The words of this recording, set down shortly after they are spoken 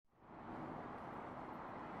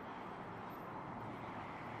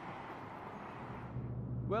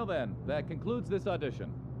Well then, that concludes this audition.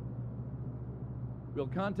 We'll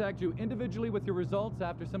contact you individually with your results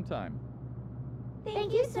after some time.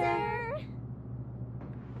 Thank you, sir.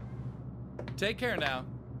 Take care now.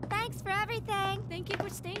 Thanks for everything. Thank you for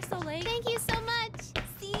staying so late. Thank you so much.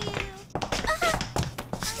 See you.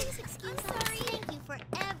 Please excuse us. Sorry. Thank you for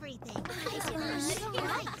everything.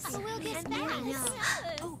 We'll get back.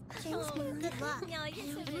 Oh, good luck.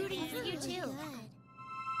 I'm rooting for you too.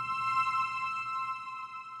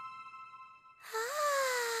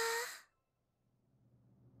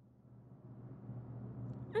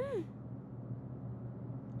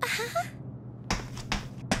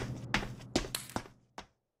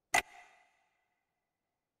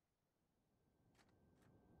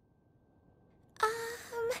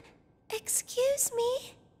 Excuse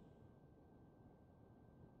me?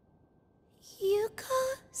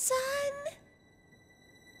 Yuko-san?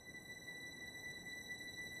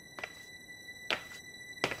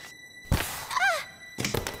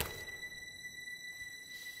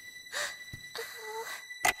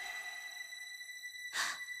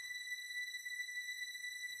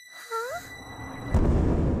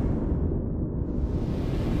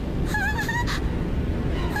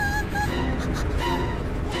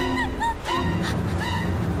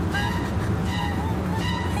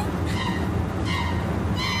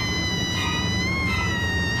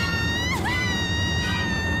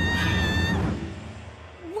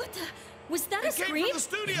 Was that a scream? From the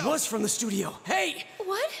studio. It was from the studio. Hey!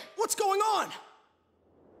 What? What's going on?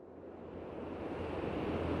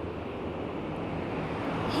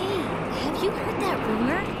 Hey, have you heard that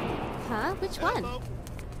rumor? Huh? Which one?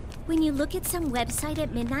 When you look at some website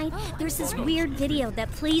at midnight, there's this weird video that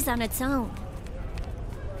plays on its own.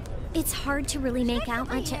 It's hard to really make out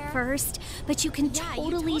much at first, but you can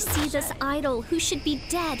totally see this idol who should be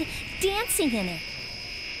dead dancing in it.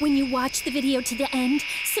 When you watch the video to the end,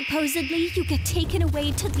 supposedly you get taken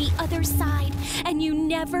away to the other side, and you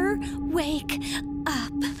never wake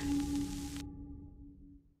up.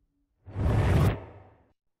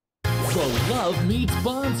 The Love Meets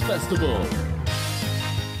Bonds Festival.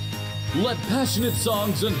 Let passionate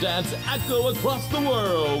songs and dance echo across the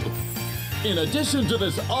world. In addition to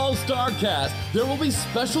this all-star cast, there will be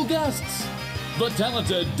special guests. The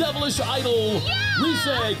talented devilish idol,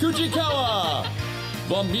 Rise Kujikawa.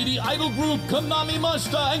 The meaty idol group, Konami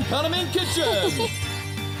Mashita and Kanamin Kitchen.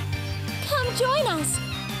 Come join us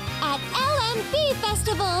at LMB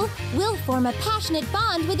Festival. We'll form a passionate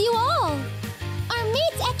bond with you all. Our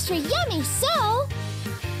meat's extra yummy, so...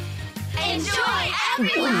 Enjoy,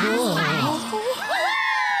 everyone!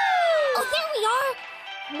 Oh, there we are!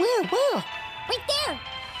 Where? Right there!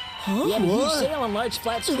 Huh? We have a huge sale on large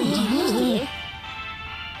flat screen TVs today.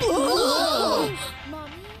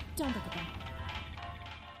 Mommy, don't look at them.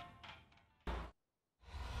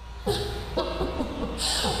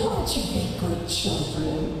 Won't you be good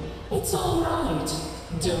children? It's all right.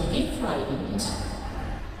 Don't be frightened.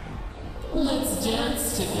 Let's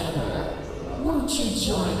dance together. Won't you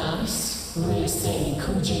join us, Rise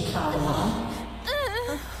Kujikawa?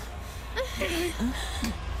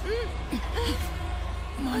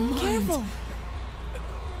 Careful.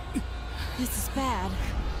 This is bad.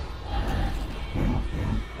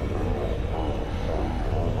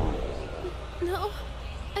 No,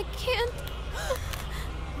 I can't.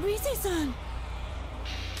 Rise-san.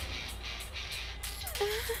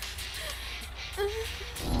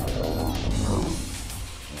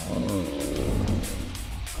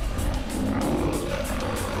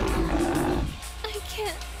 I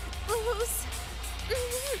can't lose.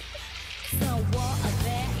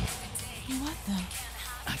 What the?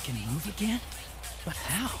 I can move again? But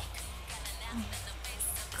how?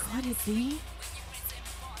 Could it be?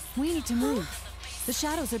 We need to move. The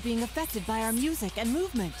shadows are being affected by our music and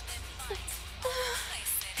movement.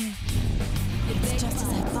 It's just as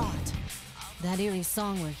I thought. That eerie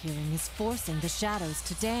song we're hearing is forcing the shadows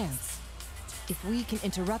to dance. If we can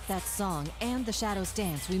interrupt that song and the shadows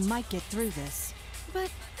dance, we might get through this.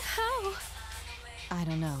 But how? I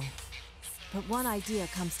don't know. But one idea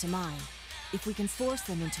comes to mind. If we can force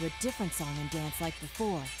them into a different song and dance like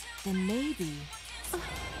before, then maybe...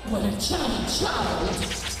 What a chatty child!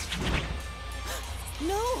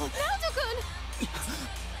 No! Naoto-kun!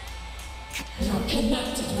 You're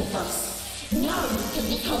connected with us. Now you can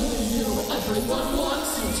become the you everyone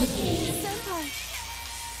wants you to be. Senpai!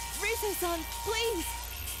 Rise-san, please!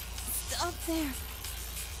 Stop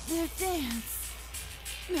their dance.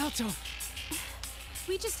 Naoto!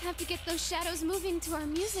 We just have to get those shadows moving to our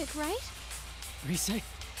music, right? Rise?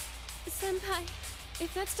 Senpai,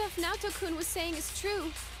 if that stuff Naoto-kun was saying is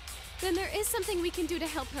true, then there is something we can do to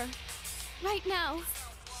help her. Right now.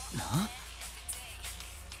 Huh?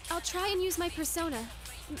 I'll try and use my persona.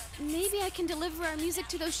 Maybe I can deliver our music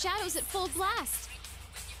to those shadows at full blast.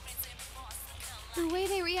 The way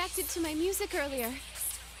they reacted to my music earlier,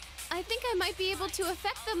 I think I might be able to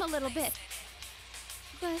affect them a little bit.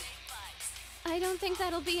 But I don't think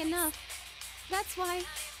that'll be enough. That's why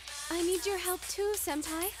I need your help too,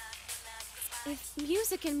 Senpai. If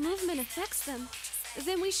music and movement affects them,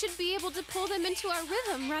 then we should be able to pull them into our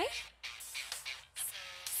rhythm, right?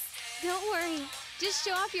 Don't worry, just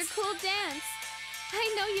show off your cool dance.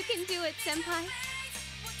 I know you can do it, Senpai.